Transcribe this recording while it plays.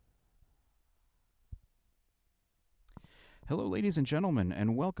Hello, ladies and gentlemen,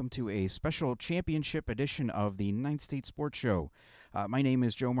 and welcome to a special championship edition of the Ninth State Sports Show. My name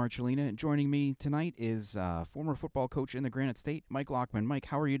is Joe Marcellina, and joining me tonight is former football coach in the Granite State, Mike Lockman. Mike,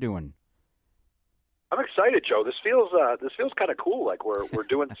 how are you doing? I'm excited, Joe. This feels kind of cool. Like we're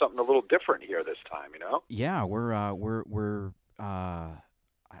doing something a little different here this time. You know? Yeah, we're I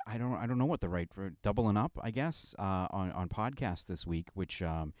don't know what we're doubling up, I guess, on podcasts this week, which.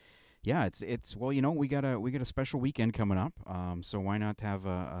 Yeah, it's well, we got a special weekend coming up, so why not have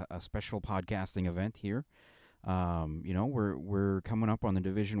a special podcasting event here? We're coming up on the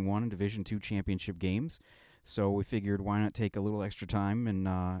Division I and Division II championship games, so we figured why not take a little extra time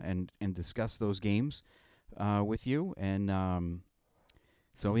and discuss those games with you, and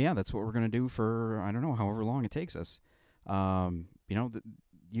so yeah, that's what we're gonna do for I don't know however long it takes us.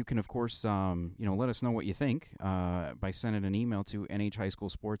 You can, of course, let us know what you think by sending an email to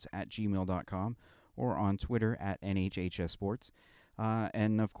nhhighschoolsports@gmail.com or on Twitter @NHHSsports.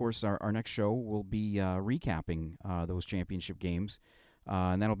 And, of course, our next show will be recapping those championship games.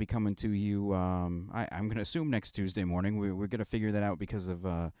 And that'll be coming to you, I'm going to assume next Tuesday morning. We're going to figure that out because of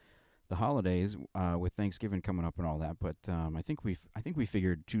the holidays with Thanksgiving coming up and all that. But I think we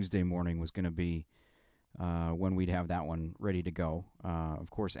figured Tuesday morning was going to be when we'd have that one ready to go, of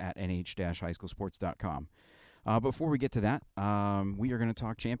course, at nh-highschoolsports.com. Before we get to that, we are going to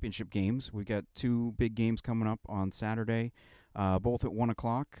talk championship games. We've got two big games coming up on Saturday, both at 1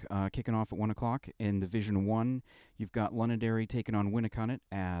 o'clock, kicking off at 1 o'clock. In Division 1, you've got Londonderry taking on Winnicott.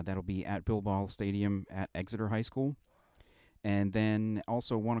 That'll be at Bill Ball Stadium at Exeter High School. And then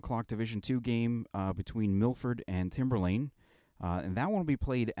also 1 o'clock Division 2 game between Milford and Timberlane. And that one will be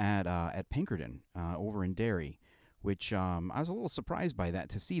played at Pinkerton over in Derry, which I was a little surprised by that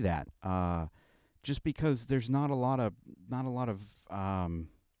to see that, just because there's not a lot of I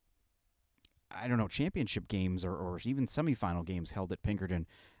don't know, championship games or even semifinal games held at Pinkerton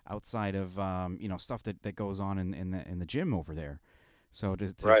outside of stuff that goes on in the gym over there. So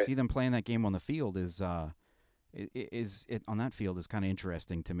to Right. see them playing that game on the field is on that field is kind of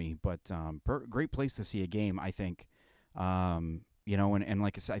interesting to me. But great place to see a game, I think. And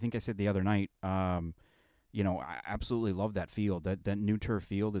like I think I said the other night, I absolutely love that field. That new turf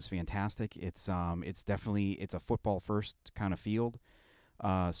field is fantastic. It's definitely a football first kind of field.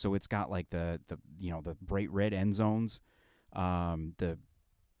 So it's got like the bright red end zones.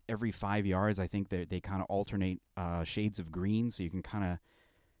 Every 5 yards, I think they kind of alternate shades of green, so you can kind of,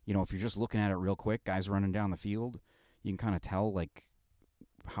 if you're just looking at it real quick, guys running down the field, you can kind of tell like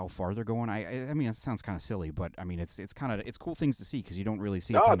how far they're going. I mean, it sounds kind of silly, but I mean, it's cool things to see because you don't really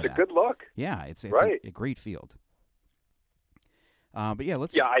see a ton of that. No, it's a good look. Yeah, it's right. a great field. But yeah,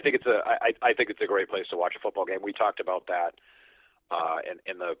 I think it's a great place to watch a football game. We talked about that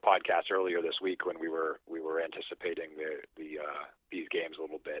in the podcast earlier this week when we were anticipating these games a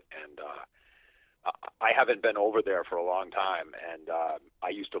little bit, and I haven't been over there for a long time, and I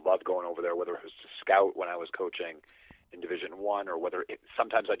used to love going over there, whether it was to scout when I was coaching in Division I, or whether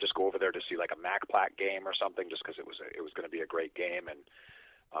sometimes I just go over there to see like a MacPlac game or something, just because it was going to be a great game, and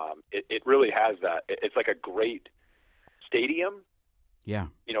it really has that. It's like a great stadium. Yeah.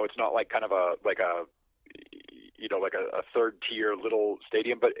 It's not like kind of a third tier little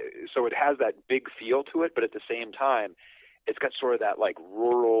stadium, but so it has that big feel to it, but at the same time, it's got sort of that like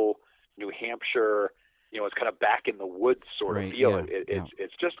rural New Hampshire. It's kind of back in the woods sort of feel. Yeah,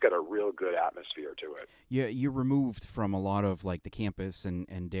 It's just got a real good atmosphere to it. Yeah, you're removed from a lot of like the campus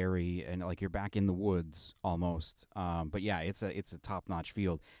and Derry, and like you're back in the woods almost. But yeah, it's a top notch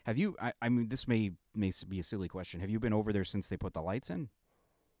field. Have you? I mean, this may be a silly question. Have you been over there since they put the lights in?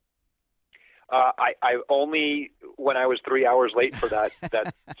 I only when I was 3 hours late for that. I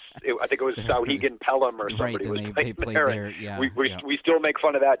think it was Sauhegan Pelham or somebody was they played there. Yeah, we still make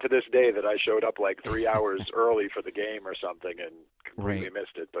fun of that to this day, that I showed up like 3 hours early for the game or something and completely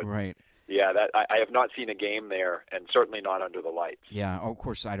missed it. But yeah, that I have not seen a game there, and certainly not under the lights. Yeah, of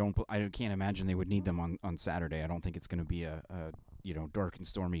course I can't imagine they would need them on Saturday. I don't think it's going to be a dark and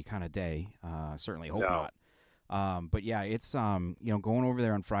stormy kind of day. Certainly hope not. But yeah, it's going over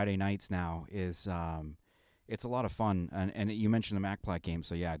there on Friday nights now is it's a lot of fun. And you mentioned the MacPlac game,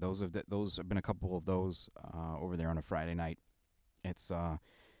 so yeah, those have been a couple of those over there on a Friday night. It's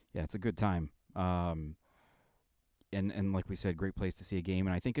it's a good time. And like we said, great place to see a game.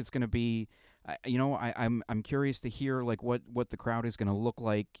 And I think it's going to be, I'm curious to hear like what the crowd is going to look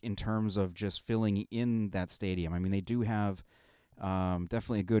like in terms of just filling in that stadium. I mean, they do have.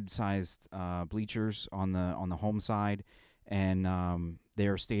 Definitely a good-sized bleachers on the home side, and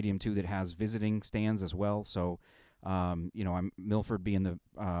their stadium too that has visiting stands as well. So Milford being the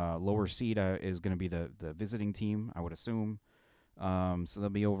lower seed is going to be the visiting team, I would assume. So they'll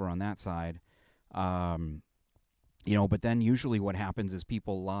be over on that side. But then usually what happens is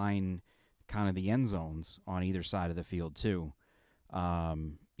people line kind of the end zones on either side of the field too.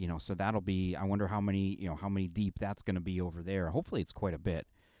 So that'll be. I wonder how many deep that's going to be over there. Hopefully it's quite a bit.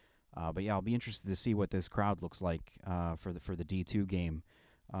 But yeah, I'll be interested to see what this crowd looks like for the D2 game.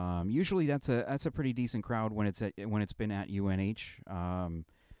 Usually that's a pretty decent crowd when it's been at UNH.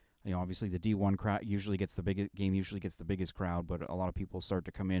 Obviously the D1 crowd usually gets the biggest crowd, but a lot of people start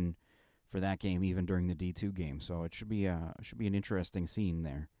to come in for that game even during the D2 game. So it should be an interesting scene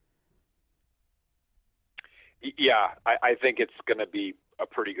there. Yeah, I think it's going to be a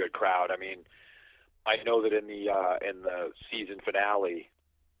pretty good crowd. I mean, I know that in the season finale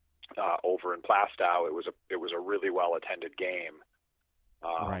over in Plastow, it was a really well attended game.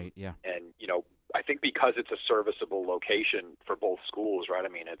 Right. Yeah. And I think because it's a serviceable location for both schools, right? I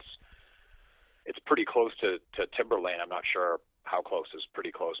mean, it's pretty close to Timberlane. I'm not sure how close is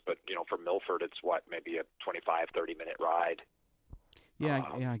pretty close, but for Milford, it's maybe a 25-30 minute ride. Yeah,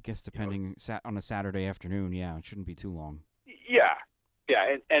 I guess depending on a Saturday afternoon, yeah, it shouldn't be too long. Yeah,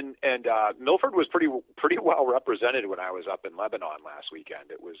 and Milford was pretty well represented when I was up in Lebanon last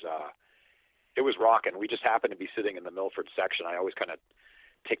weekend. It was rocking. We just happened to be sitting in the Milford section. I always kind of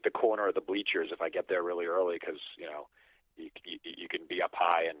take the corner of the bleachers if I get there really early because you can be up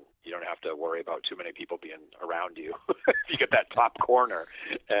high and you don't have to worry about too many people being around you. You get that top corner,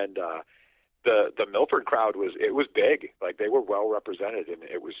 and the Milford crowd was big. Like they were well represented, and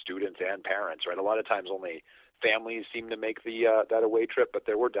it was students and parents. Right, a lot of times only families seem to make that away trip, but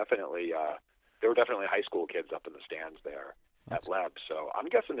there were definitely high school kids up in the stands there at Leb. So I'm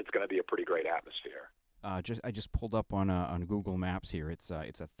guessing it's going to be a pretty great atmosphere. I just pulled up on Google Maps here. It's a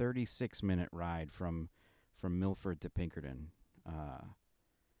 36-minute ride from Milford to Pinkerton,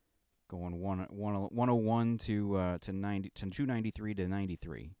 going 101 to 293 to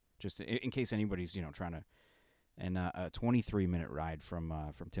 93. Just in case anybody's trying to, and a 23-minute ride from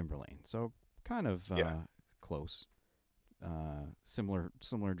Timberlane. So kind of close.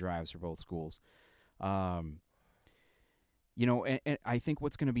 Similar drives for both schools. And I think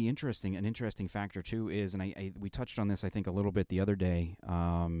what's going to be an interesting factor too is, and we touched on this I think a little bit the other day,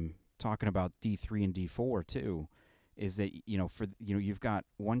 talking about D3 and D4 too, is that you've got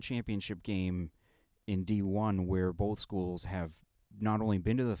one championship game in D1 where both schools have not only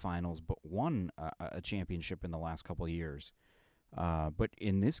been to the finals but won a championship in the last couple of years. But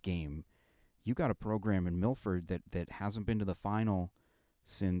in this game, you got a program in Milford that hasn't been to the final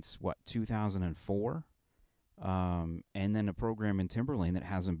since 2004. And then a program in Timberlane that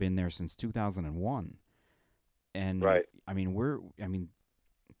hasn't been there since 2001. And right. I mean,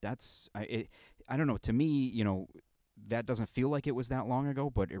 that's I don't know. To me, that doesn't feel like it was that long ago,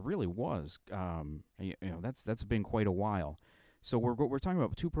 but it really was. That's been quite a while. So we're talking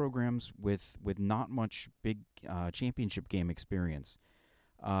about two programs with not much big championship game experience.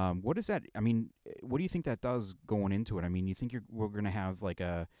 What does that? I mean, what do you think that does going into it? I mean, you think we're going to have like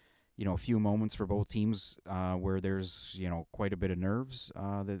a few moments for both teams where there's quite a bit of nerves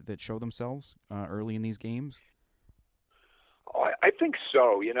that show themselves early in these games? Oh, I think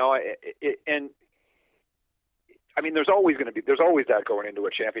so. And I mean, there's always that going into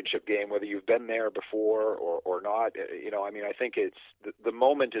a championship game, whether you've been there before or not. I mean, I think it's the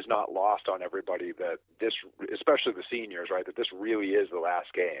moment is not lost on everybody that this, especially the seniors, right? That this really is the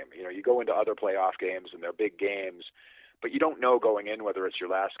last game. You go into other playoff games and they're big games, but you don't know going in whether it's your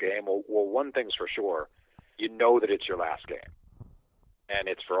last game. Well, one thing's for sure, that it's your last game, and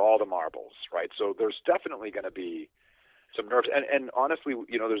it's for all the marbles, right? So there's definitely going to be some nerves, and honestly,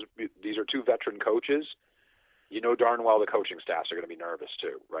 these are two veteran coaches. Darn well the coaching staffs are going to be nervous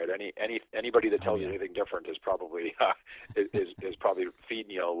too, right? Anybody that tells you anything different is probably is probably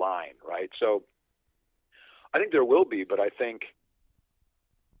feeding you a line, right? So I think there will be, but I think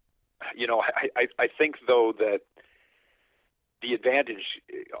I think though that the advantage,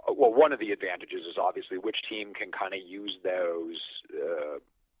 one of the advantages is obviously which team can kind of use those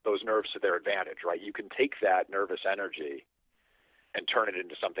nerves to their advantage, right? You can take that nervous energy and turn it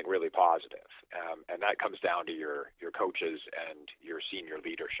into something really positive. And that comes down to your coaches and your senior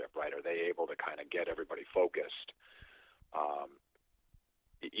leadership, right? Are they able to kind of get everybody focused?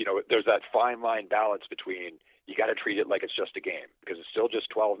 There's that fine line balance between you got to treat it like it's just a game because it's still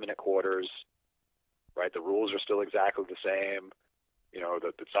just 12-minute quarters, right? The rules are still exactly the same.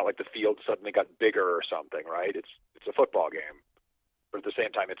 It's not like the field suddenly got bigger or something, right? It's a football game. But at the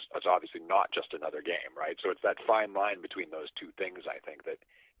same time, it's obviously not just another game, right? So it's that fine line between those two things, I think, that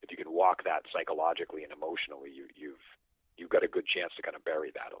if you can walk that psychologically and emotionally, you've got a good chance to kind of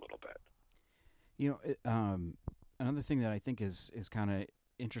bury that a little bit. Another thing that I think is kind of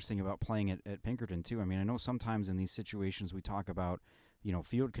interesting about playing at Pinkerton too. I mean, I know sometimes in these situations we talk about,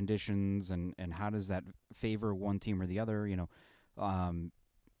 field conditions and how does that favor one team or the other.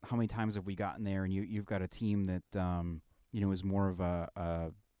 How many times have we gotten there and you've got a team that is more of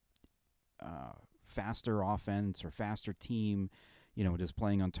a faster offense or faster team. Does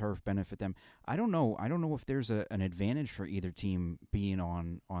playing on turf benefit them? I don't know. I don't know if there's an advantage for either team being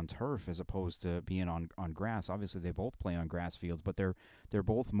on turf as opposed to being on grass. Obviously, they both play on grass fields, but they're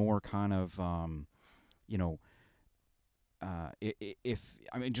both more kind of,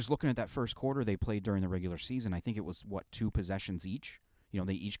 just looking at that first quarter they played during the regular season, I think it was 2 possessions each.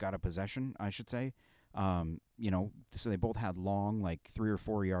 They each got a possession, I should say. So they both had long, like 3 or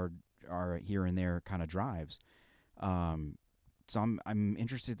 4 yard here and there kind of drives. So I'm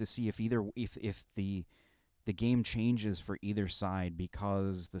interested to see if the game changes for either side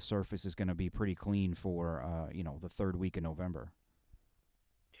because the surface is going to be pretty clean for the third week in November.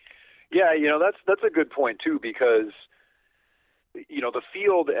 Yeah, that's a good point too, because the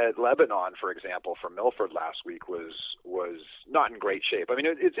field at Lebanon, for example, for Milford last week was not in great shape. I mean,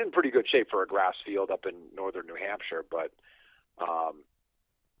 it's in pretty good shape for a grass field up in northern New Hampshire, but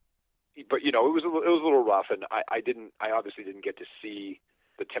it was a little rough, and I obviously didn't get to see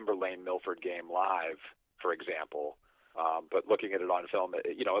the Timberlane Milford game live, for example. But looking at it on film,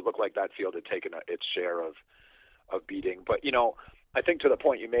 it looked like that field had taken its share of beating. But I think to the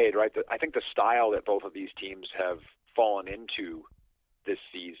point you made, right? I think the style that both of these teams have fallen into this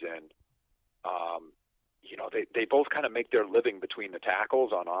season, they both kind of make their living between the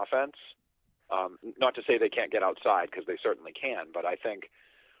tackles on offense. Not to say they can't get outside, because they certainly can, but I think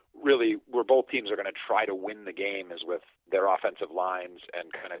really where both teams are going to try to win the game is with their offensive lines and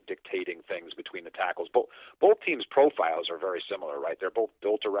kind of dictating things between the tackles. Both teams' profiles are very similar, right? They're both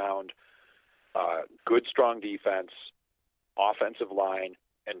built around good, strong defense, offensive line,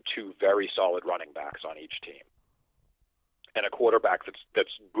 and 2 very solid running backs on each team, and a quarterback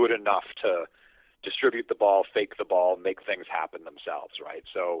that's good enough to distribute the ball, fake the ball, make things happen themselves, right?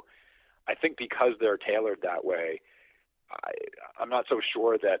 So I think because they're tailored that way, I'm not so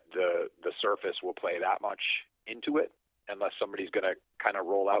sure that the surface will play that much into it unless somebody's going to kind of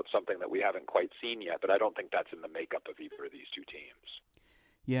roll out something that we haven't quite seen yet. But I don't think that's in the makeup of either of these two teams.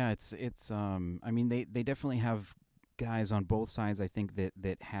 Yeah, it's I mean, they definitely have guys on both sides, I think,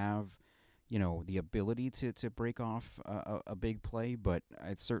 that have, the ability to break off a big play, but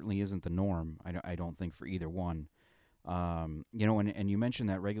it certainly isn't the norm, I don't think, for either one. And you mentioned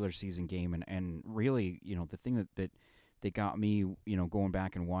that regular season game, and really, the thing that got me, going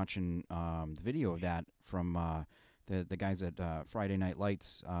back and watching the video of that from the guys at Friday Night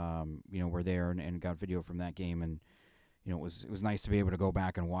Lights, were there and got video from that game, and it was nice to be able to go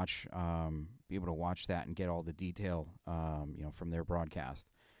back and watch that and get all the detail, from their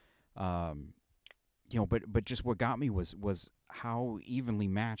broadcast. But just what got me was how evenly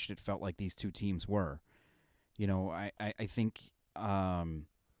matched it felt like these two teams were. I think.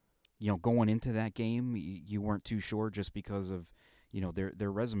 Going into that game, you weren't too sure just because of,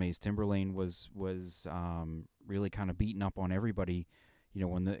 their resumes. Timberlane was really kind of beating up on everybody,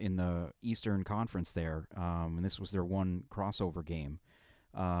 in the Eastern Conference there, and this was their one crossover game.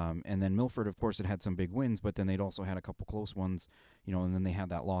 And then Milford, of course, had some big wins, but then they'd also had a couple close ones, and then they had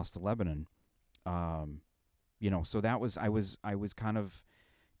that loss to Lebanon. So that was I was kind of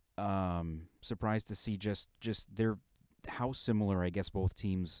surprised to see just how similar, I guess, both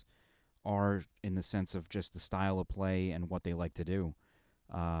teams are in the sense of just the style of play and what they like to do.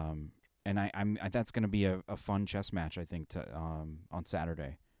 And I'm that's going to be a fun chess match, I think, on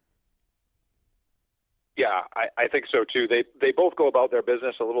Saturday. Yeah, I think so too. They both go about their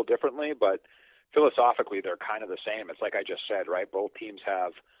business a little differently, but philosophically they're kind of the same. It's like I just said, right? Both teams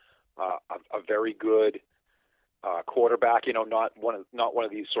have a very good quarterback. Not one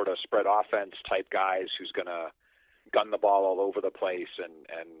of these sort of spread offense type guys who's going to gun the ball all over the place and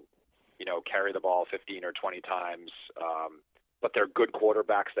carry the ball 15 or 20 times. But they're good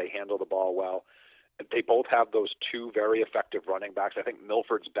quarterbacks. They handle the ball well. They both have those 2 very effective running backs. I think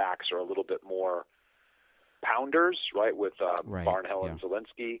Milford's backs are a little bit more pounders, right, with Barnhill and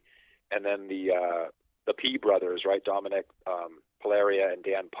Zielinski. And then the P brothers, right, Dominic Palaria and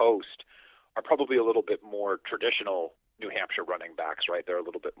Dan Post, are probably a little bit more traditional New Hampshire running backs, right? They're a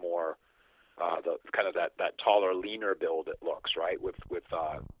little bit more the kind of that taller, leaner build, it looks, right, with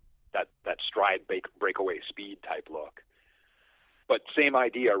that stride breakaway speed type look. but same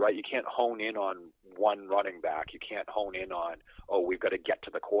idea, right? You can't hone in on one running back. You can't hone in on, we've got to get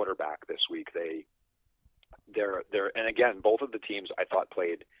to the quarterback this week. They're and again, both of the teams I thought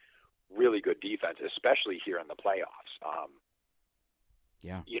played really good defense, especially here in the playoffs.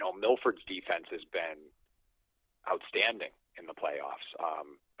 Milford's defense has been outstanding in the playoffs.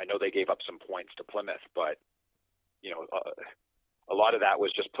 I know they gave up some points to Plymouth, but a lot of that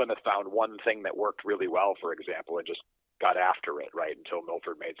was just Plymouth found one thing that worked really well, for example, and just got after it, right, until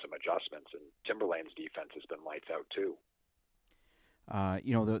Milford made some adjustments. And Timberlane's defense has been lights out too.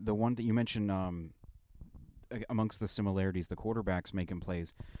 The one that you mentioned, amongst the similarities, the quarterbacks making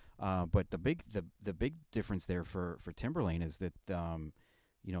plays, but the big difference there for Timberlane is that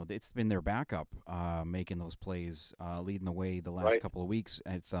it's been their backup making those plays, leading the way the last couple of weeks.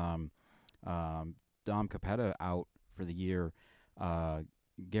 It's Dom Capetta out for the year.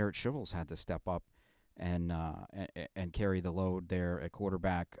 Garrett Shivels had to step up and carry the load there at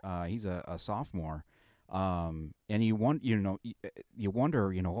quarterback. He's a sophomore, and you wonder,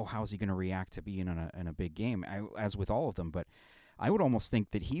 how's he going to react to being in a big game, as with all of them. But I would almost think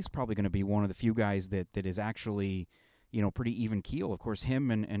that he's probably going to be one of the few guys that is actually, pretty even keel. Of course,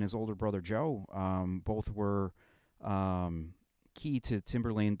 him and his older brother Joe, both were key to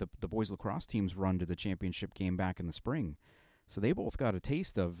Timberlane, the boys lacrosse team's run to the championship game back in the spring. So they both got a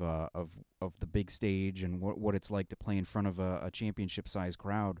taste of the big stage and what it's like to play in front of a championship-sized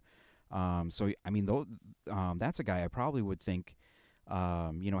crowd. That's a guy I probably would think,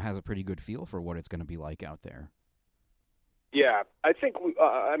 has a pretty good feel for what it's going to be like out there. Yeah, I think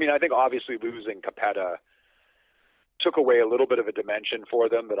obviously losing Capetta took away a little bit of a dimension for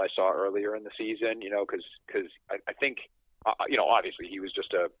them that I saw earlier in the season. Because I think. Obviously he was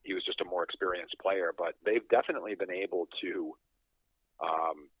just a more experienced player, but they've definitely been able to,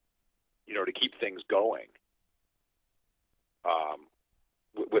 to keep things going.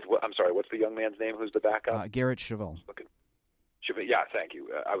 I'm sorry, what's the young man's name who's the backup? Garrett Chevel. Yeah, thank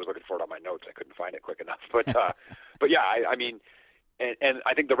you. I was looking for it on my notes. I couldn't find it quick enough, but yeah, and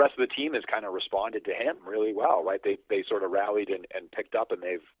I think the rest of the team has kind of responded to him really well, right? They sort of rallied and picked up, and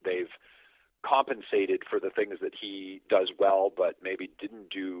they've compensated for the things that he does well, but maybe didn't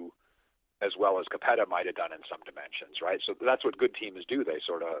do as well as Capetta might have done in some dimensions, right? So that's what good teams do. They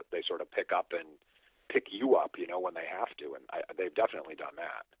sort of pick up and pick you up, when they have to, and they've definitely done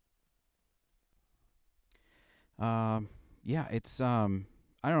that. Yeah, it's I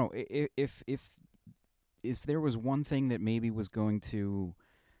don't know if there was one thing that maybe was going to,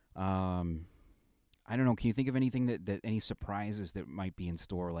 I don't know. Can you think of anything that any surprises that might be in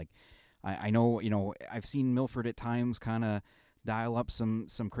store? Like, I know, I've seen Milford at times kind of dial up some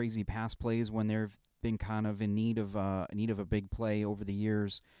crazy pass plays when they've been kind of in need of a big play over the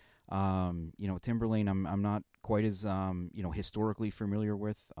years. Timberlane, I'm not quite as historically familiar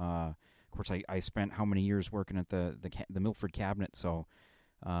with. Of course, I spent how many years working at the Milford cabinet, so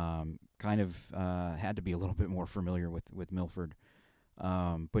kind of had to be a little bit more familiar with Milford.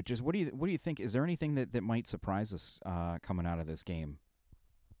 But just what do you think? Is there anything that might surprise us coming out of this game?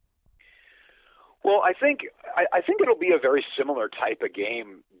 Well, I think it'll be a very similar type of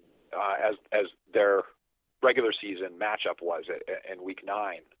game as their regular season matchup was in Week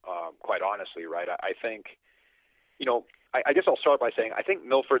 9. Quite honestly, right? I think, I guess I'll start by saying I think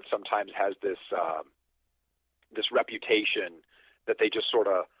Milford sometimes has this reputation that they just sort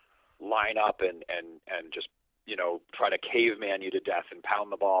of line up and just try to caveman you to death and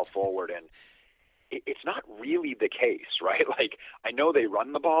pound the ball forward, and it's not really the case, right? Like, I know they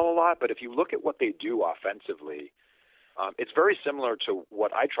run the ball a lot, but if you look at what they do offensively, it's very similar to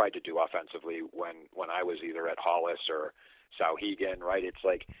what I tried to do offensively when I was either at Hollis or Sauhegan, right? It's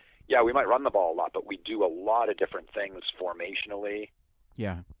like, yeah, we might run the ball a lot, but we do a lot of different things formationally.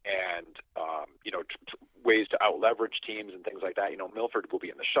 Yeah. And, ways to out-leverage teams and things like that. Milford will be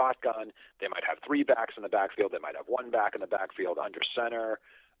in the shotgun. They might have 3 backs in the backfield. They might have 1 back in the backfield under center,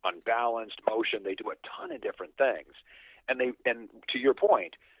 unbalanced motion. They do a ton of different things. And to your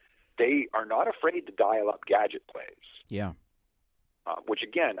point, they are not afraid to dial up gadget plays. Yeah. Which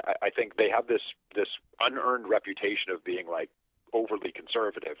again, I think they have this unearned reputation of being like overly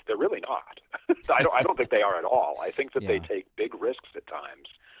conservative. They're really not. I don't think they are at all. I think that they take big risks at times.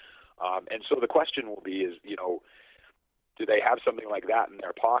 And so the question will be is, do they have something like that in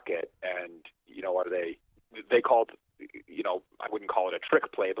their pocket? And, are they called, I wouldn't call it a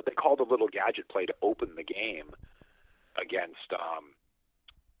trick play, but they called a little gadget play to open the game against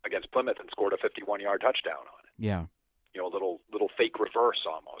Plymouth and scored a 51-yard touchdown on it. Yeah. A little fake reverse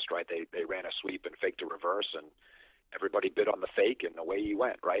almost, right? They ran a sweep and faked a reverse, and everybody bid on the fake, and away he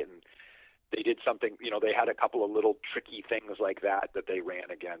went, right? And they did something. They had a couple of little tricky things like that they ran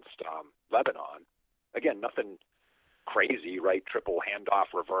against Lebanon. Again, nothing crazy, right? Triple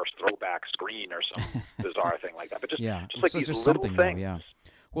handoff, reverse throwback screen, or some bizarre thing like that. But just like these little things. Though, yeah.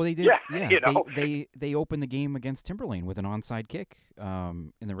 Well, they did. Yeah, they opened the game against Timberlane with an onside kick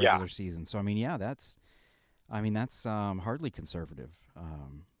in the regular season. So I mean, that's hardly conservative.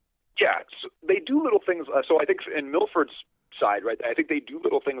 So they do little things. So I think in Milford's side, right, I think they do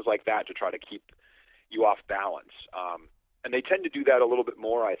little things like that to try to keep you off balance. And they tend to do that a little bit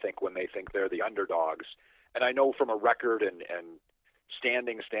more, I think, when they think they're the underdogs. And I know from a record and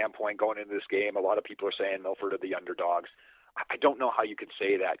standing standpoint going into this game, a lot of people are saying Milford are the underdogs. I don't know how you could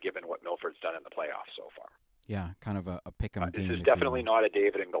say that given what Milford's done in the playoffs so far. Yeah, kind of a pick-em game. This is definitely not a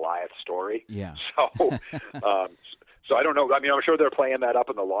David and Goliath story. Yeah. So, so I don't know. I mean, I'm sure they're playing that up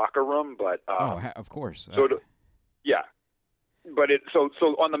in the locker room, but of course. Yeah. But so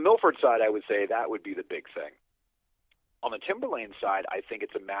on the Milford side, I would say that would be the big thing. On the Timberlane side, I think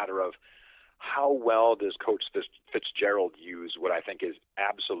it's a matter of how well does Coach Fitzgerald use what I think is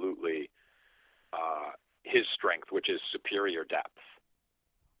absolutely his strength, which is superior depth.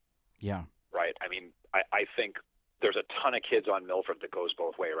 Yeah. Right? I mean, I think there's a ton of kids on Milford that goes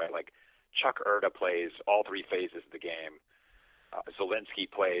both ways, right? Like Chuck Erda plays all three phases of the game.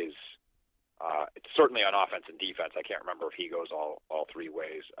 Zielinski plays certainly on offense and defense. I can't remember if he goes all three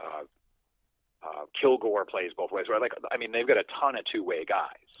ways. Kilgore plays both ways, right? They've got a ton of two-way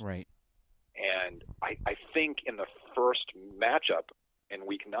guys. Right. And I think in the first matchup in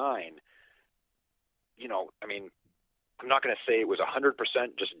Week 9, I'm not going to say it was 100%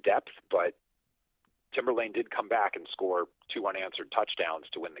 just depth, but Timberlane did come back and score 2 unanswered touchdowns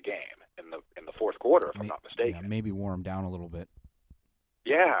to win the game in the fourth quarter, if I'm not mistaken. Yeah, maybe wore him down a little bit.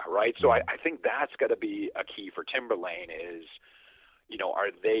 Yeah, right. So I think that's got to be a key for Timberlane is,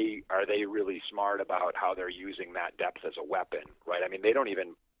 are they really smart about how they're using that depth as a weapon, right? I mean, they don't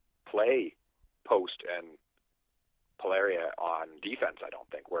even play Post and Polaria on defense, I don't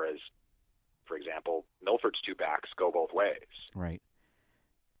think, whereas, for example, Milford's 2 backs go both ways. Right.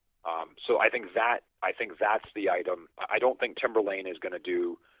 So I think that's the item. I don't think Timberlane is going to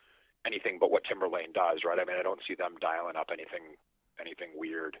do anything but what Timberlane does, right? I mean, I don't see them dialing up anything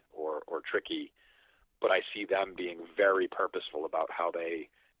weird or tricky, but I see them being very purposeful about how they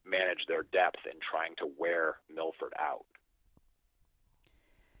manage their depth and trying to wear Milford out.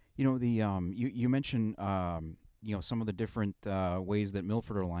 You mentioned some of the different ways that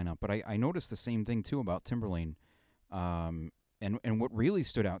Milford are line up, but I noticed the same thing too about Timberlane. And what really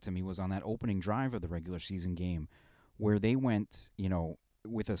stood out to me was on that opening drive of the regular season game, where they went,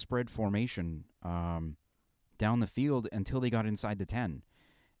 with a spread formation down the field until they got inside the 10,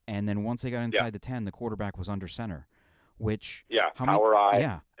 and then once they got inside the 10, the quarterback was under center. Which power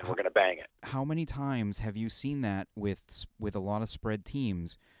eye, and we're going to bang it. How many times have you seen that with a lot of spread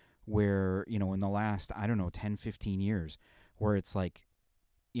teams, where in the last 10, 15 years, where it's like,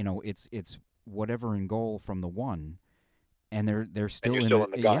 it's whatever in goal from the 1. And they're still in the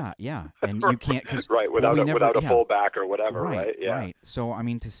gun. Yeah, and you can't because right without a fullback or whatever, right? Yeah, right. So I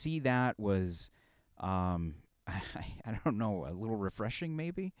mean, to see that was, I don't know, a little refreshing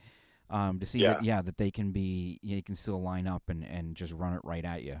maybe, to see that they can be, you can still line up and just run it right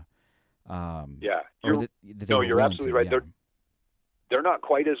at you. You're absolutely right. They're not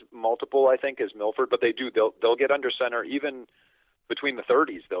quite as multiple, I think, as Milford, but they'll get under center even. Between the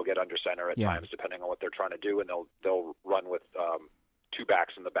 30s, they'll get under center at times, depending on what they're trying to do, and they'll run with 2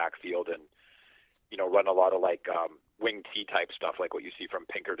 backs in the backfield, and run a lot of wing T type stuff, like what you see from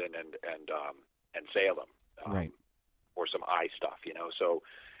Pinkerton and Salem, right, or some I stuff, So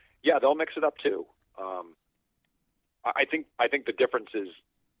they'll mix it up too. I think the difference is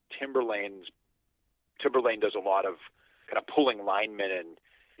Timberlane does a lot of kind of pulling linemen and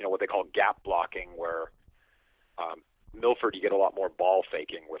what they call gap blocking, where Milford, you get a lot more ball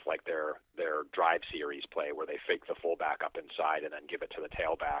faking with their drive series play, where they fake the fullback up inside and then give it to the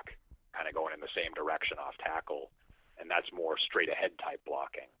tailback, kind of going in the same direction off tackle, and that's more straight ahead type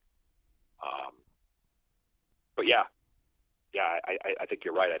blocking. But I think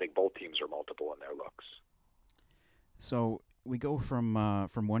you're right. I think both teams are multiple in their looks. So we go from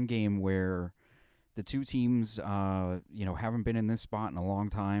one game where the two teams, haven't been in this spot in a long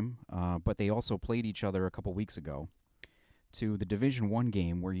time, but they also played each other a couple weeks ago, to the Division I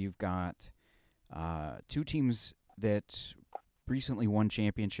game where you've got two teams that recently won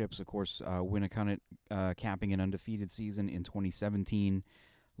championships. Of course, Winnacunnet capping an undefeated season in 2017.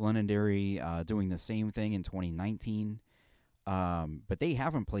 Londonderry doing the same thing in 2019. But they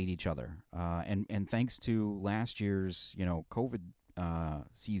haven't played each other. And thanks to last year's, COVID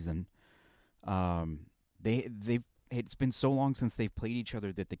season, They've it's been so long since they've played each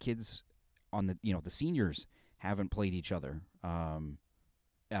other that the kids on the seniors haven't played each other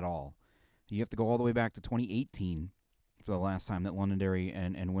at all. You have to go all the way back to 2018 for the last time that Londonderry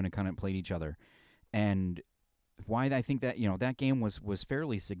and Winnacunnet played each other. And why I think that that game was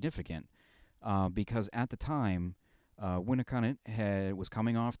fairly significant because at the time Winnacunnet was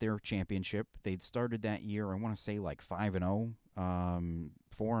coming off their championship. They'd started that year, I want to say like 5-0, 4-0,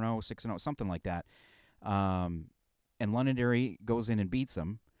 6-0, something like that. And Londonderry goes in and beats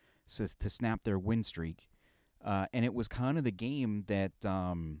them to snap their win streak. And it was kind of the game that,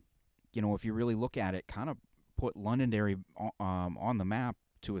 if you really look at it, kind of put Londonderry on the map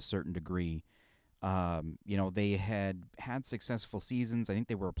to a certain degree. They had successful seasons. I think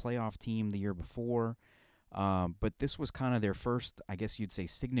they were a playoff team the year before. But this was kind of their first, I guess you'd say,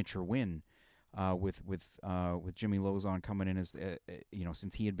 signature win with Jimmy Lozon coming in as,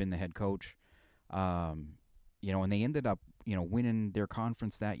 since he had been the head coach. And they ended up, winning their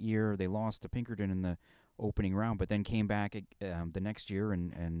conference that year. They lost to Pinkerton in the opening round, but then came back the next year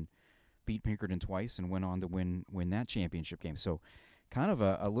and beat Pinkerton twice and went on to win that championship game. So kind of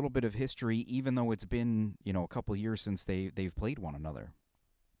a little bit of history, even though it's been, a couple of years since they've played one another.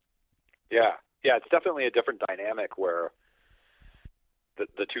 Yeah, it's definitely a different dynamic where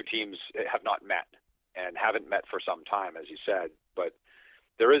the two teams have not met and haven't met for some time, as you said. But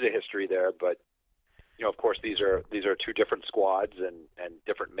there is a history there. But of course, these are two different squads and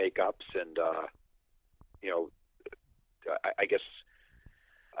different makeups, and I guess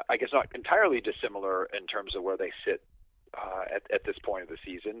not entirely dissimilar in terms of where they sit at this point of the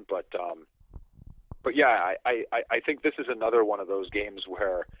season. But yeah, I think this is another one of those games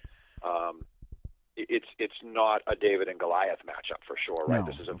where it's not a David and Goliath matchup for sure, right?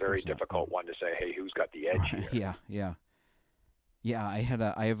 No, this is a very difficult one to say, hey, who's got the edge here? Yeah. I have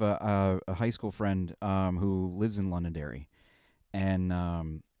a high school friend who lives in Londonderry,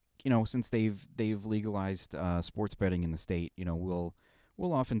 and since they've legalized sports betting in the state, we'll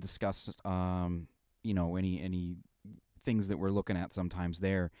often discuss any things that we're looking at sometimes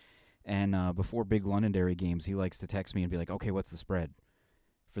there. And before big Londonderry games, he likes to text me and be like, "Okay, what's the spread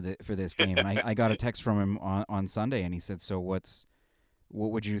for this game?" And I got a text from him on Sunday, and he said, "So what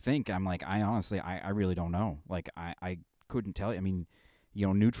would you think?" I'm like, I honestly, I really don't know. Like, I couldn't tell you. I mean,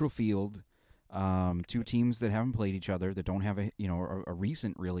 neutral field, two teams that haven't played each other, that don't have a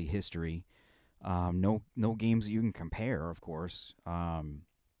recent really history. No games that you can compare, of course. I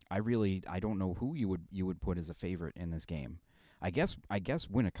don't know who you would put as a favorite in this game. I guess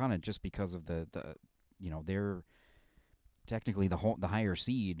Winnacunnet, just because of the they're technically the higher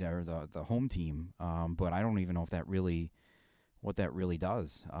seed or the home team. But I don't even know what that really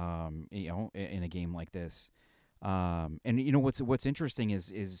does. In a game like this. And what's interesting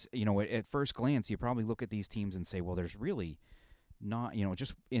is at first glance you probably look at these teams and say, well, there's really not,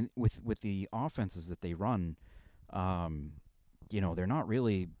 just with the offenses that they run, they're not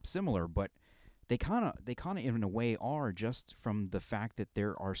really similar, but they kind of in a way are, just from the fact that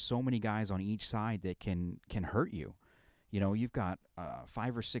there are so many guys on each side that can hurt you. You've got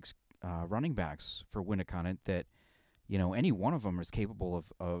 5 or 6 running backs for Winnacunnet that any one of them is capable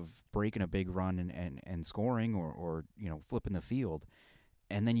of breaking a big run and scoring or flipping the field.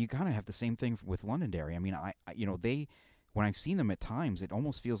 And then you kind of have the same thing with Londonderry. I mean, when I've seen them at times, it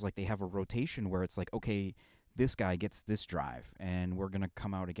almost feels like they have a rotation where it's like, okay, this guy gets this drive, and we're going to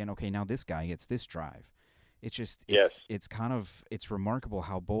come out again. Okay, now this guy gets this drive. It's just, it's remarkable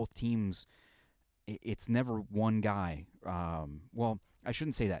how both teams, it's never one guy. Well, I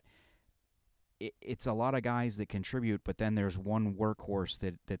shouldn't say that. It's a lot of guys that contribute, but then there's one workhorse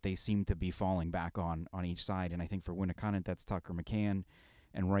that they seem to be falling back on each side. And I think for Winnacunnet, that's Tucker McCann.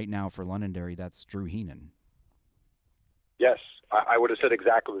 And right now for Londonderry, that's Drew Heenan. Yes, I would have said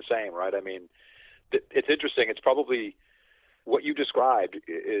exactly the same, right? I mean, it's interesting. It's probably what you described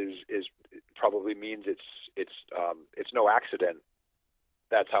is probably means it's no accident.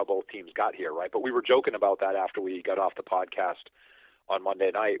 That's how both teams got here, right? But we were joking about that after we got off the podcast on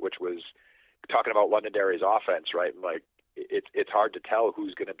Monday night, which was talking about Londonderry's offense, right? And like, it's hard to tell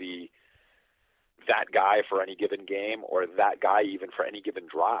who's going to be that guy for any given game, or that guy even for any given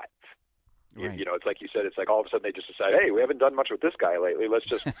drive. Right. It's like you said. It's like all of a sudden they just decide, hey, we haven't done much with this guy lately. Let's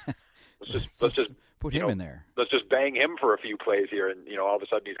just put him in there. Let's just bang him for a few plays here, and all of a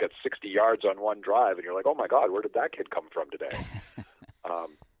sudden he's got 60 yards on one drive, and you're like, oh my God, where did that kid come from today?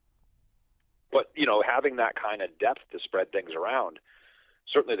 But having that kind of depth to spread things around,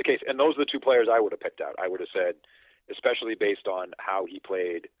 certainly the case. And those are the two players I would have picked out. I would have said, especially based on how he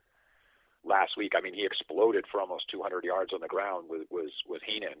played last week. I mean, he exploded for almost 200 yards on the ground with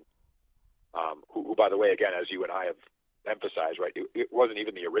Heenan. by the way, again, as you and I have emphasized, right, it wasn't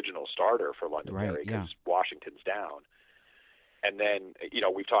even the original starter for Londonderry because Washington's down. And then,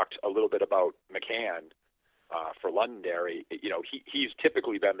 we've talked a little bit about McCann for Londonderry. He's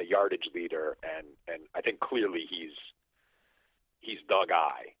typically been the yardage leader, and I think clearly he's the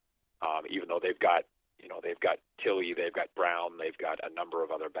guy. Even though they've got Tilley, they've got Brown, they've got a number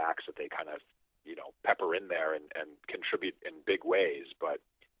of other backs that they kind of pepper in there and contribute in big ways. But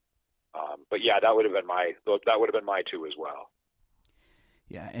yeah, that would have been my two as well.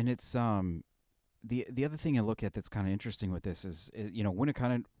 Yeah, and it's the other thing I look at that's kind of interesting with this is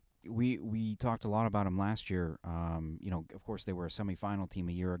Winnacunnet. We talked a lot about them last year. Of course they were a semifinal team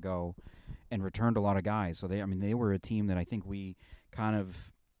a year ago, and returned a lot of guys. So they were a team that I think we kind of,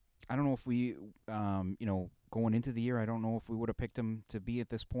 I don't know if we going into the year, I don't know if we would have picked them to be at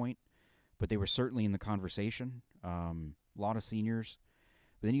this point, but they were certainly in the conversation. A lot of seniors.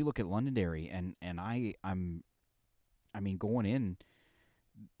 But then you look at Londonderry, and going in,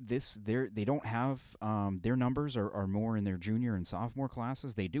 they don't have their numbers are more in their junior and sophomore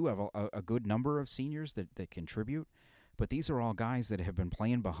classes. They do have a good number of seniors that contribute, but these are all guys that have been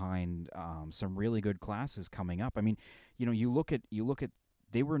playing behind some really good classes coming up. You look at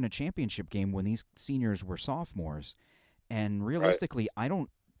they were in a championship game when these seniors were sophomores, and realistically, right. I don't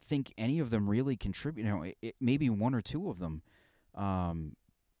think any of them really contribute. Maybe one or two of them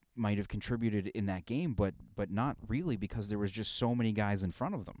might have contributed in that game, but not really, because there was just so many guys in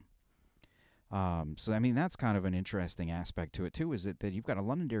front of them. So that's kind of an interesting aspect to it too, is that you've got a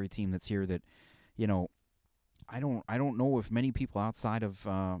Londonderry team that's here that, I don't know if many people outside of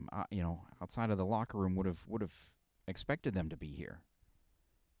the locker room would have expected them to be here.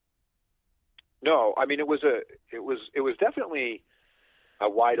 No, it was definitely a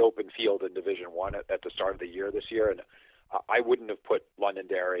wide open field in Division I at the start of the year this year, and I wouldn't have put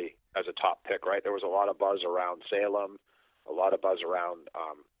Londonderry as a top pick, right? There was a lot of buzz around Salem, a lot of buzz around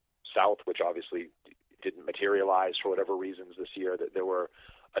South, which obviously didn't materialize for whatever reasons this year. That there were,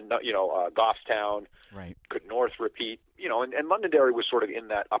 Goffstown, right? Could North repeat? And Londonderry was sort of in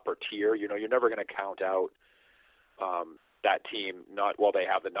that upper tier. You're never going to count out that team. Not while they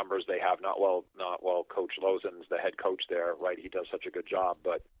have the numbers they have. Not while Coach Lozen's the head coach there, right? He does such a good job,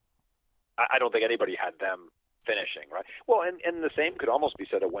 but I don't think anybody had them finishing, right? Well, and the same could almost be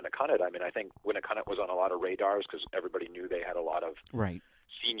said of Winnacunnet. I think Winnacunnet was on a lot of radars because everybody knew they had a lot of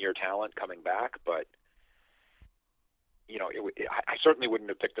senior talent coming back, but I certainly wouldn't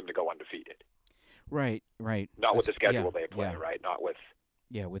have picked them to go undefeated. Right. Not with the schedule they play, right? Not with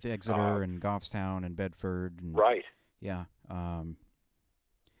with Exeter and Goffstown and Bedford. And, right. Yeah.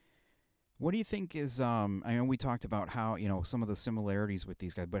 What do you think is? We talked about how some of the similarities with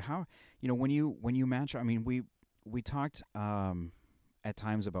these guys, but how when you match? We talked at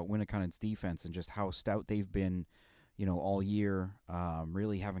times about Winnacunnet's defense and just how stout they've been, all year.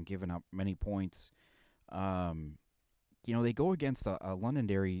 Really haven't given up many points. They go against a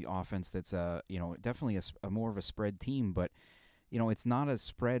Londonderry offense that's definitely a more of a spread team, but it's not a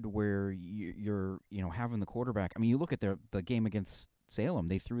spread where you're having the quarterback. You look at the game against Salem;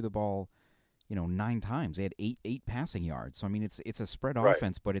 they threw the ball 9 times. They had eight passing yards. So it's a spread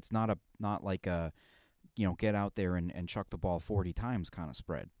offense, but it's not like a get out there and chuck the ball 40 times kind of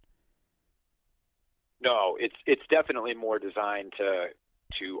spread. No, it's definitely more designed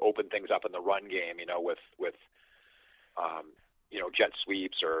to open things up in the run game. With jet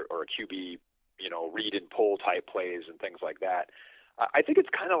sweeps or a QB read and pull type plays and things like that. I think it's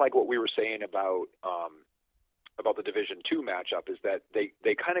kind of like what we were saying about the Division II matchup, is that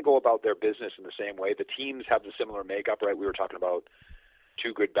they kind of go about their business in the same way. The teams have the similar makeup, right? We were talking about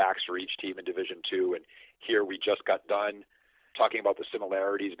 2 good backs for each team in Division II, and here we just got done talking about the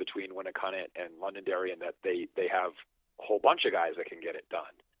similarities between Winnacunnet and Londonderry, and that they have a whole bunch of guys that can get it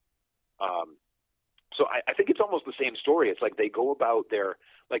done. So I think it's almost the same story. It's like they go about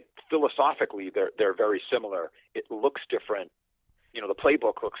philosophically, they're very similar. It looks different. The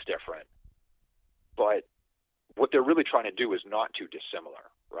playbook looks different, but what they're really trying to do is not too dissimilar,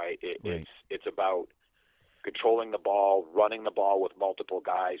 right? It's about controlling the ball, running the ball with multiple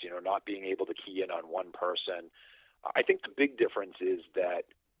guys, not being able to key in on one person. I think the big difference is that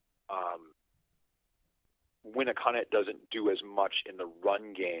Winnacunnet doesn't do as much in the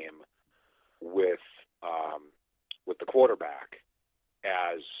run game with the quarterback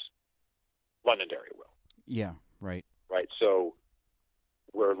as Londonderry will. Yeah, right. Right. So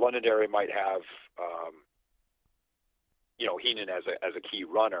where Londonderry might have Heenan as a key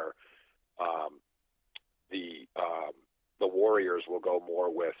runner, the Warriors will go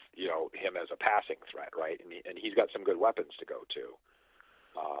more with him as a passing threat, right? And he's got some good weapons to go to.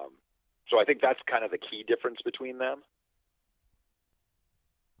 So I think that's kind of the key difference between them.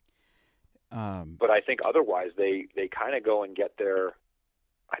 But I think otherwise they kind of go and get their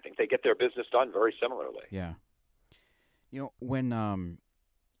business done very similarly. Yeah. When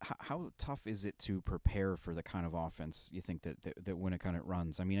how tough is it to prepare for the kind of offense you think that Winnicott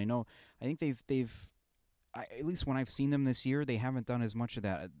runs? I mean, I think they've at least when I've seen them this year, they haven't done as much of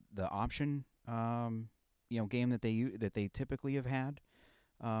that the option game that they typically have had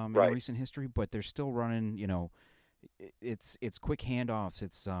in recent history, but they're still running, it's quick handoffs.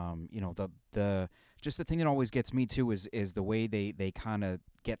 It's the just the thing that always gets me too is the way they kind of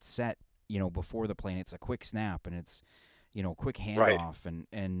get set, before the play. And it's a quick snap and it's quick handoff,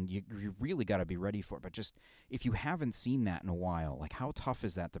 and you really got to be ready for it. But just if you haven't seen that in a while, like how tough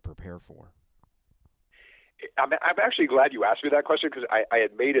is that to prepare for? I'm actually glad you asked me that question because I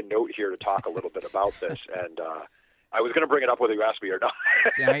had made a note here to talk a little bit about this, and I was going to bring it up whether you asked me or not.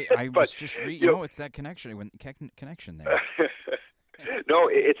 See, I was just it's that connection there. No,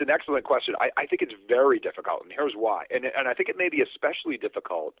 it's an excellent question. I think it's very difficult, and here's why. And I think it may be especially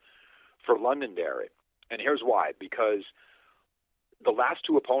difficult for Londonderry, and here's why. Because the last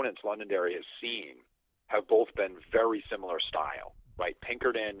two opponents Londonderry has seen have both been very similar style, right?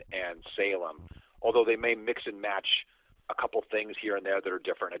 Pinkerton and Salem. Although they may mix and match a couple things here and there that are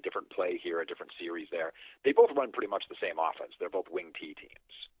different, a different play here, a different series there, they both run pretty much the same offense. They're both wing T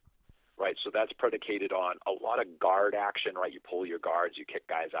teams, right? So that's predicated on a lot of guard action, right? You pull your guards, you kick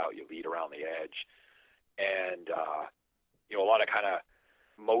guys out, you lead around the edge, and a lot of kind of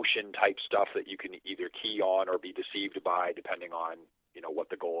motion type stuff that you can either key on or be deceived by, depending on what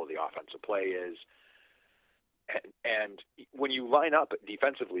the goal of the offensive play is. And when you line up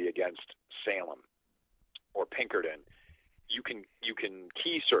defensively against Salem or Pinkerton, you can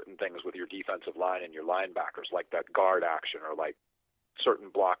key certain things with your defensive line and your linebackers, like that guard action or like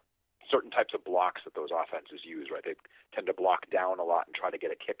certain types of blocks that those offenses use, right? They tend to block down a lot and try to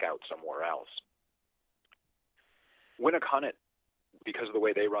get a kick out somewhere else. Winnicott, because of the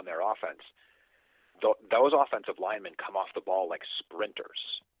way they run their offense, those offensive linemen come off the ball like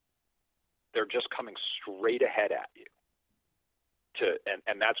sprinters. They're just coming straight ahead at you.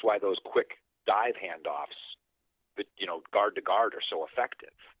 And that's why those quick dive handoffs, guard to guard, are so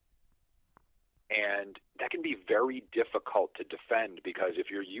effective. And that can be very difficult to defend because if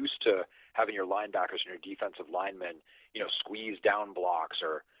you're used to having your linebackers and your defensive linemen, squeeze down blocks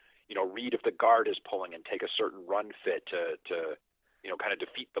or, read if the guard is pulling and take a certain run fit to kind of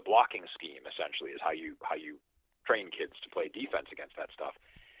defeat the blocking scheme, essentially, is how you train kids to play defense against that stuff.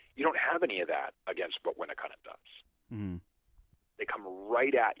 You don't have any of that against what Winnicott does. Mm-hmm. They come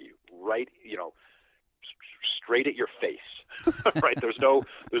right at you, straight at your face, right? There's no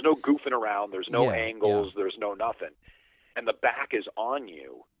goofing around. There's no angles. There's no nothing. And the back is on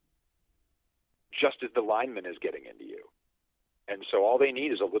you just as the lineman is getting into you. And so all they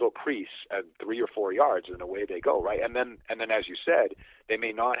need is a little crease at 3 or 4 yards, and away they go, right? And then, as you said, they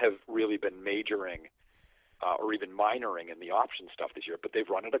may not have really been majoring or even minoring in the option stuff this year, but they've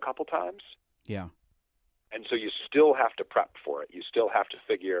run it a couple times. Yeah. And so you still have to prep for it. You still have to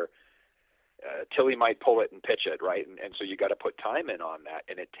figure Tilly might pull it and pitch it, right? And so you got to put time in on that,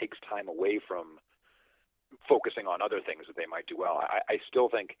 and it takes time away from focusing on other things that they might do well. I still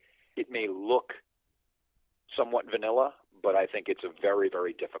think it may look somewhat vanilla, but I think it's a very,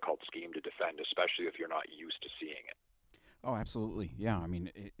 very difficult scheme to defend, especially if you're not used to seeing it. Oh, absolutely. Yeah. I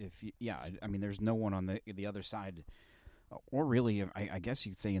mean, there's no one on the other side, or really, I guess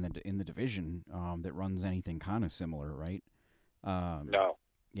you could say in the division that runs anything kind of similar, right? No.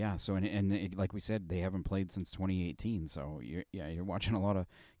 Yeah. So like we said, they haven't played since 2018. So you're watching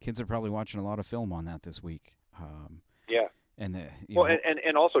kids are probably watching a lot of film on that this week. Yeah. And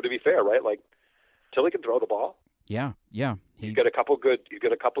and also to be fair, right? Like Tilly can throw the ball. Yeah. He's got a couple good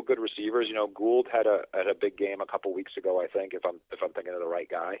receivers. Gould had a big game a couple weeks ago, I think, if I'm thinking of the right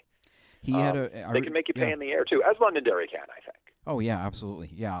guy. He had they can make you pay in the air too, as Londonderry can, I think. Oh yeah, absolutely.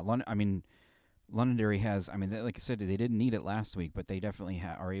 Yeah, Londonderry has. I mean, like I said, they didn't need it last week, but they definitely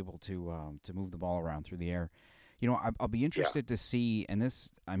are able to move the ball around through the air. I'll be interested to see, and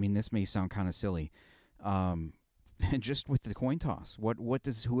this may sound kind of silly, just with the coin toss. What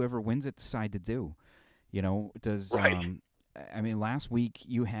does whoever wins it decide to do? Does right. Last week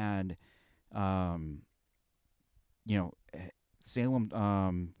you had, Salem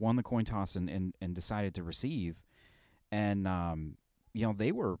won the coin toss and decided to receive, and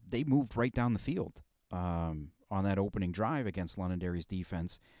they moved right down the field on that opening drive against Londonderry's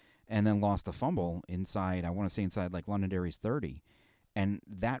defense, and then lost a fumble inside. I want to say inside like Londonderry's 30, and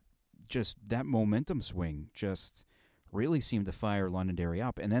that momentum swing just really seemed to fire Londonderry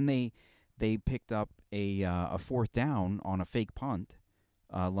up, and then they they picked up a fourth down on a fake punt.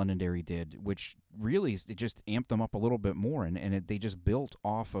 Londonderry did, which really it just amped them up a little bit more, and they just built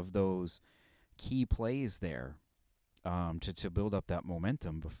off of those key plays there to build up that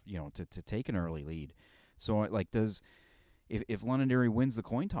momentum, to take an early lead. So if Londonderry wins the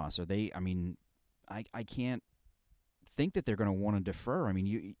coin toss, I can't think that they're going to want to defer. I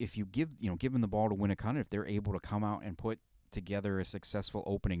mean, if you give them the ball to Winnacunnet, if they're able to come out and put together a successful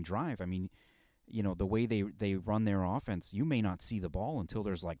opening drive, I mean, the way they run their offense, you may not see the ball until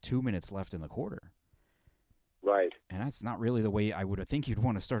there's like 2 minutes left in the quarter. Right. And that's not really the way I would think you'd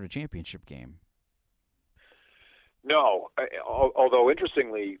want to start a championship game. No, although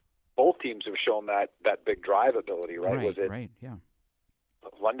interestingly, both teams have shown that big drive ability, right? Right, yeah.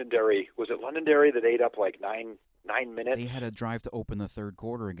 Londonderry, was it Londonderry that ate up like nine minutes? They had a drive to open the third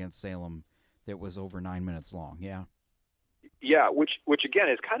quarter against Salem that was over 9 minutes long, yeah. Yeah, which again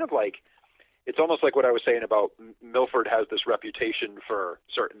is kind of like, it's almost like what I was saying about Milford has this reputation for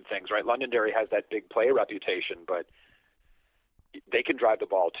certain things, right? Londonderry has that big play reputation, but they can drive the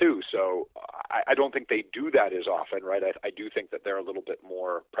ball too. So I don't think they do that as often, right? I do think that they're a little bit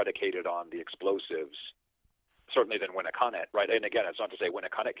more predicated on the explosives, certainly than Winnacunnet, right? And again, it's not to say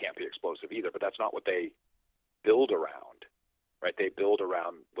Winnacunnet can't be explosive either, but that's not what they build around, right? They build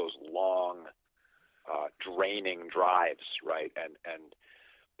around those long, draining drives, right?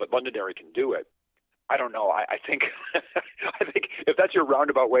 But Londonderry can do it. I don't know. I think I think if that's your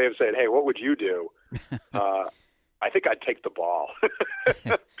roundabout way of saying, hey, what would you do? I think I'd take the ball.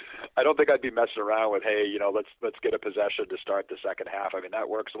 I don't think I'd be messing around with, hey, let's get a possession to start the second half. I mean, that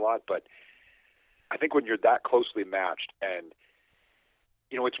works a lot, but I think when you're that closely matched, and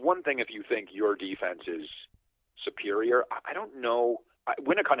it's one thing if you think your defense is superior. I don't know.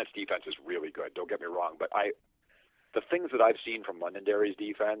 Winnacunnet's defense is really good. Don't get me wrong, but the things that I've seen from Londonderry's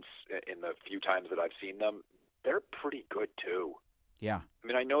defense in the few times that I've seen them, they're pretty good too. Yeah. I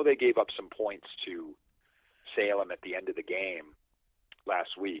mean, I know they gave up some points to Salem at the end of the game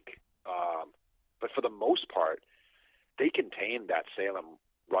last week, but for the most part, they contained that Salem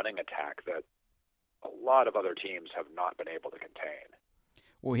running attack that a lot of other teams have not been able to contain.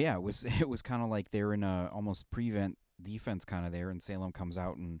 Well, yeah, it was kind of like they're in a almost prevent defense kind of there, and Salem comes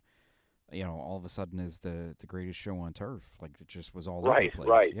out and all of a sudden is the greatest show on turf. Like it just was all over the place.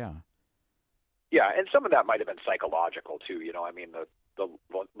 Right. Yeah. Yeah, and some of that might have been psychological too. I mean, the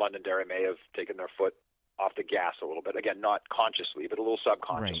Londonderry may have taken their foot off the gas a little bit. Again, not consciously, but a little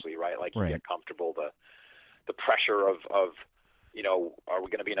subconsciously, right? Like you get comfortable. The pressure of are we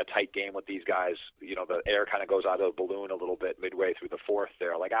going to be in a tight game with these guys? The air kind of goes out of the balloon a little bit midway through the fourth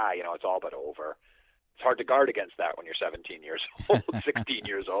there. Like, it's all but over. It's hard to guard against that when you're 17 years old, 16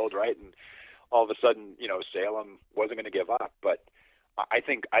 years old, right? And all of a sudden, Salem wasn't going to give up. But I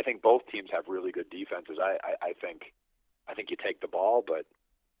think both teams have really good defenses. I think you take the ball, but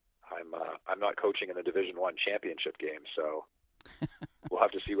I'm not coaching in the Division I championship game, so we'll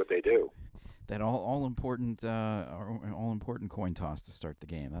have to see what they do. That all important coin toss to start the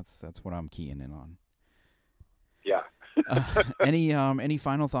game. That's what I'm keying in on. Yeah. Any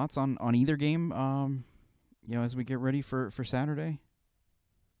final thoughts on either game? As we get ready for Saturday.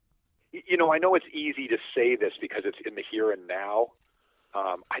 I know it's easy to say this because it's in the here and now.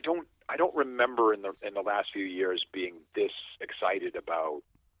 I don't remember in the last few years being this excited about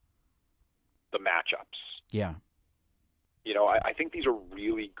the matchups. Yeah. I think these are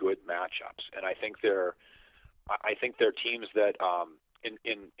really good matchups, and I think they're teams that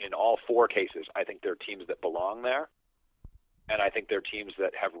in all four cases, I think they're teams that belong there, and I think they're teams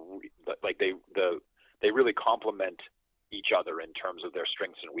that have they really complement each other in terms of their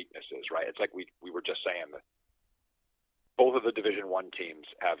strengths and weaknesses, right? It's like we were just saying that both of the Division I teams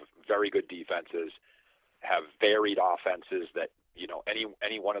have very good defenses, have varied offenses that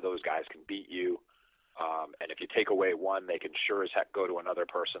any one of those guys can beat you. And if you take away one, they can sure as heck go to another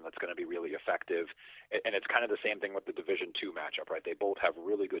person that's going to be really effective. And it's kind of the same thing with the Division II matchup, right? They both have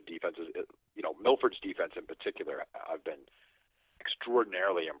really good defenses. Milford's defense in particular, I've been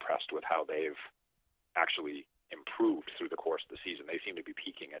extraordinarily impressed with how they've actually improved through the course of the season. They seem to be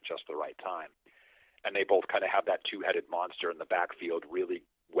peaking at just the right time. And they both kind of have that two-headed monster in the backfield, really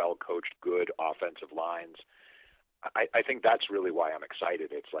well-coached, good offensive lines. I think that's really why I'm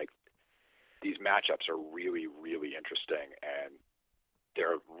excited. It's like, these matchups are really, really interesting, and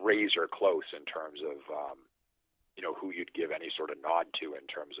they're razor close in terms of, who you'd give any sort of nod to in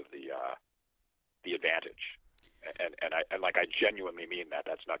terms of the advantage. And I genuinely mean that.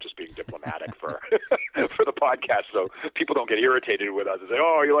 That's not just being diplomatic for for the podcast, so people don't get irritated with us and say,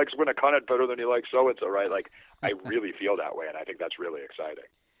 "Oh, he likes Winnacunnet better than he likes so and so," right? Like I really feel that way, and I think that's really exciting.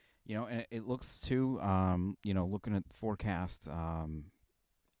 And it looks too, looking at the forecast,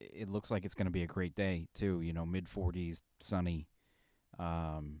 it looks like it's going to be a great day too. Mid 40s, sunny.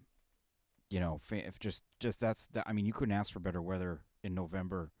 Um, if just that's that. I mean, you couldn't ask for better weather in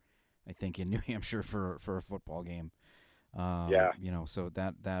November. I think in New Hampshire for a football game. Yeah. So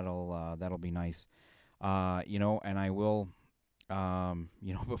that'll be nice. And I will,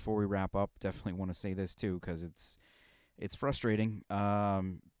 before we wrap up, definitely want to say this too because it's frustrating.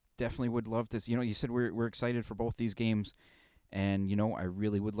 Definitely would love to. You said we're excited for both these games, and I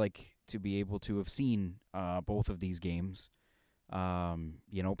really would like to be able to have seen both of these games.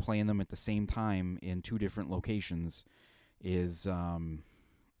 Playing them at the same time in two different locations is, I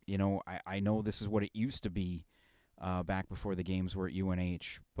know this is what it used to be back before the games were at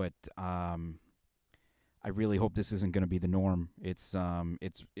UNH, but I really hope this isn't going to be the norm. It's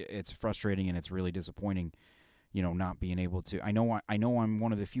frustrating and it's really disappointing, not being able to. I know I'm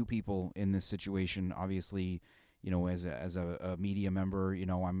one of the few people in this situation. Obviously, as a media member,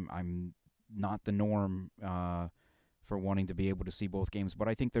 I'm not the norm for wanting to be able to see both games. But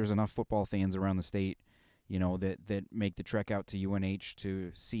I think there's enough football fans around the state, that make the trek out to UNH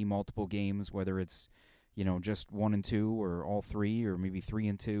to see multiple games, whether it's just 1 and 2 or all 3 or maybe 3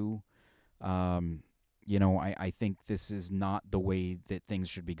 and 2. I think this is not the way that things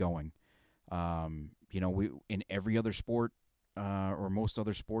should be going. We in every other sport or most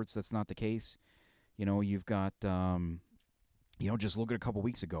other sports, that's not the case. You've got, just look at a couple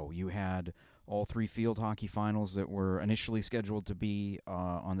weeks ago. You had all 3 field hockey finals that were initially scheduled to be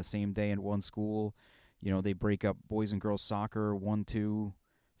on the same day in one school. They break up boys and girls soccer 1, 2,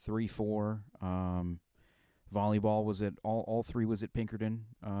 3, 4. Volleyball was at all 3 was at Pinkerton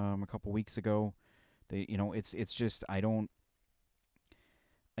a couple weeks ago. It's just I don't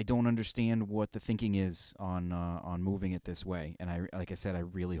understand what the thinking is on moving it this way. And like I said, I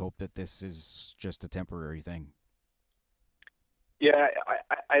really hope that this is just a temporary thing. Yeah,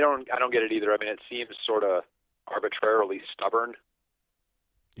 I don't get it either. I mean, it seems sort of arbitrarily stubborn,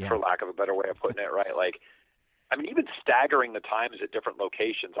 for lack of a better way of putting it, right? Like, I mean, even staggering the times at different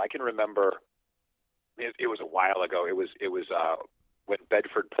locations. I can remember it was a while ago. It was when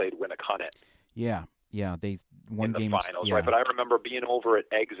Bedford played Winnacunnet. Yeah, they won in the finals, right? But I remember being over at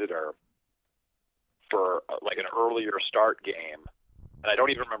Exeter for like an earlier start game, and I don't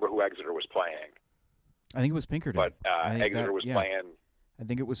even remember who Exeter was playing. I think it was Pinkerton. But Exeter was playing. I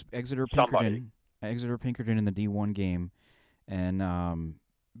think it was Exeter somebody. Pinkerton in the D1 game, and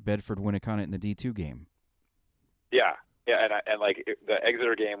Bedford Winnacunnet in the D2 game. Yeah, and the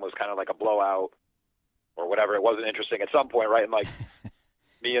Exeter game was kind of like a blowout or whatever. It wasn't interesting at some point, right? And like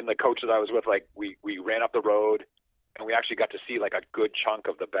me and the coach that I was with, like we ran up the road and we actually got to see like a good chunk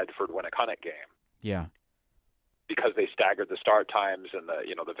of the Bedford Winnacunnet game. Yeah. Because they staggered the start times and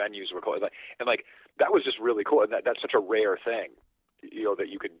the venues were closed, and that was just really cool. And that's such a rare thing, that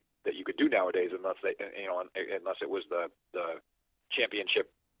you could do nowadays, unless it was the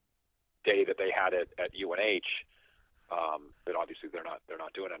championship day that they had at UNH. That obviously they're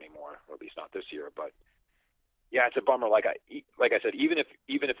not doing anymore, or at least not this year. But yeah, it's a bummer. Like I said, even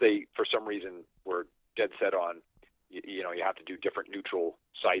if they for some reason were dead set on, you have to do different neutral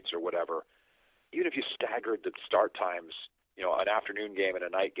sites or whatever. Even if you staggered the start times, an afternoon game and a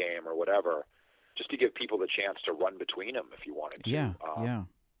night game or whatever, just to give people the chance to run between them if you wanted to. Yeah.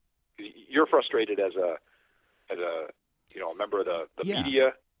 You're frustrated as a member of the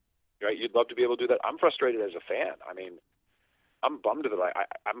media, right? You'd love to be able to do that. I'm frustrated as a fan. I mean, I'm bummed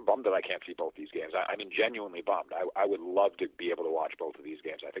that I can't see both these games. I mean, genuinely bummed. I would love to be able to watch both of these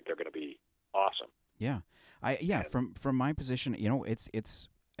games. I think they're going to be awesome. Yeah. From my position, it's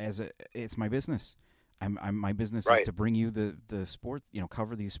my business. My business is to bring you the sports,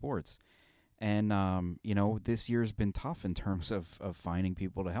 cover these sports. And, this year's been tough in terms of finding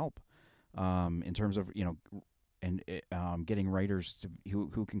people to help, in terms of, getting writers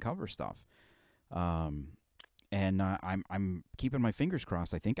who can cover stuff. And I'm keeping my fingers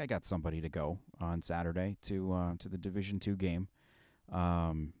crossed. I think I got somebody to go on Saturday to the Division II game.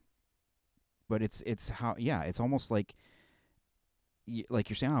 But it's almost like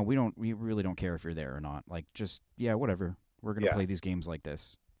you're saying, we really don't care if you're there or not. Like, just, whatever. We're going to play these games like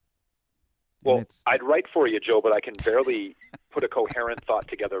this. Well, I'd write for you, Joe, but I can barely put a coherent thought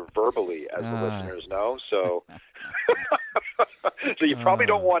together verbally, as the listeners know. So, so you probably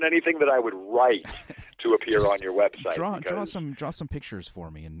don't want anything that I would write to appear on your website. Draw some pictures for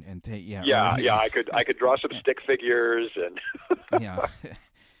me and take I could draw some stick figures and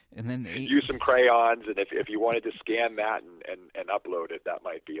and then use some crayons, and if you wanted to scan that and upload it, that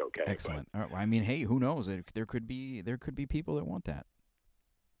might be okay. Excellent. All right, I mean, hey, who knows? There could be people that want that.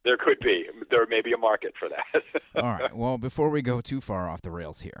 There could be. There may be a market for that. All right. Well, before we go too far off the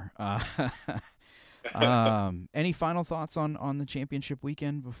rails here, any final thoughts on the championship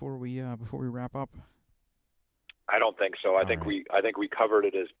weekend before we wrap up? I don't think so. I think right. we covered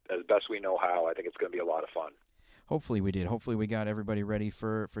it as best we know how. I think it's going to be a lot of fun. Hopefully we did. Hopefully we got everybody ready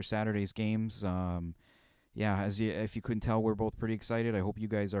for Saturday's games. Yeah, if you couldn't tell, we're both pretty excited. I hope you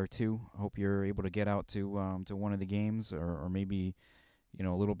guys are too. I hope you're able to get out to one of the games, or maybe a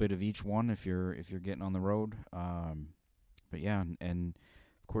little bit of each one if you're getting on the road. But yeah, and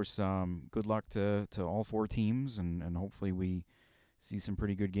of course, good luck to all four teams, and hopefully we see some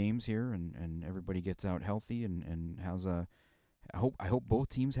pretty good games here, and everybody gets out healthy and has a. I hope both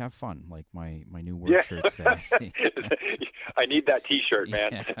teams have fun, like my new work shirts say. I need that T-shirt,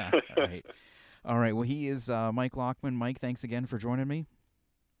 man. Yeah, right. All right. Well, he is Mike Lockman. Mike, thanks again for joining me.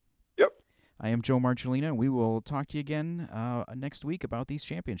 Yep. I am Joe Marcellina. We will talk to you again next week about these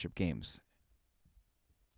championship games.